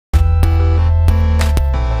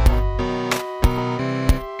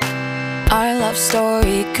love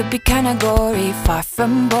story could be kinda gory, far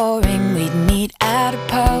from boring. We'd meet at a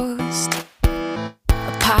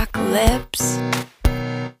post-apocalypse.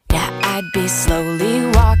 Yeah, I'd be slowly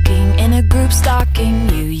walking in a group stalking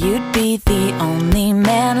you. You'd be the only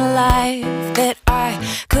man alive that I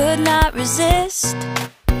could not resist.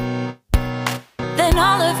 Then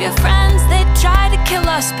all of your friends, they'd try to kill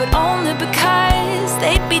us, but only because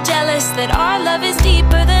they'd be jealous that our love is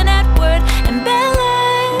deeper than Edward and Bella's.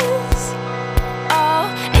 Oh,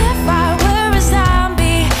 if I were a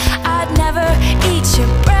zombie, I'd never eat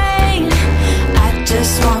your brain. I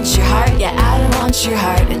just want your heart, yeah, I don't want your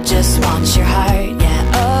heart, I just want your heart, yeah.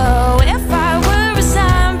 Oh, if I were a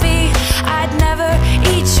zombie, I'd never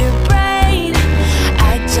eat your brain.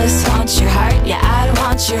 I just want your heart, yeah, I don't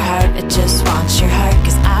want your heart, I just want your heart,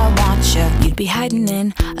 'cause I want you. You'd be hiding in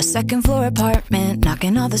a second floor apartment,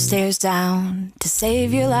 knocking all the stairs down to save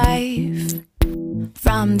your life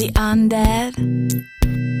from the undead.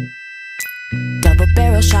 Double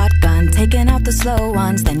barrel shotgun, taking out the slow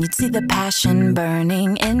ones. Then you'd see the passion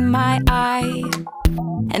burning in my eye,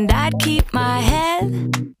 and I'd keep my head.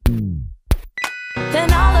 Then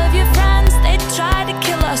all of your friends, they'd try to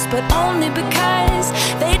kill us, but only because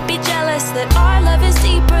they'd be jealous that our love is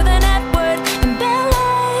deeper than Edward and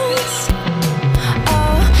Bella's.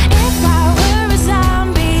 Oh, if I were a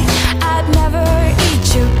zombie, I'd never eat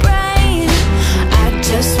your brain. I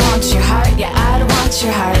just want your heart, yeah, I don't want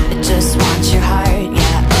your heart, I just want your heart,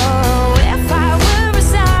 yeah. Oh, if I were a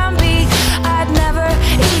zombie, I'd never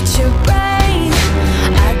eat your brain.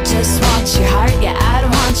 I just want your heart, yeah, I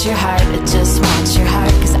don't want your heart, I just want your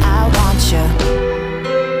heart, 'cause I want you.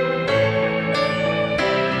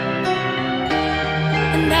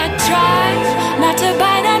 And I try not to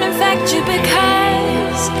bite and infect you,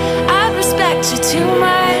 because I respect you too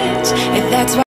much.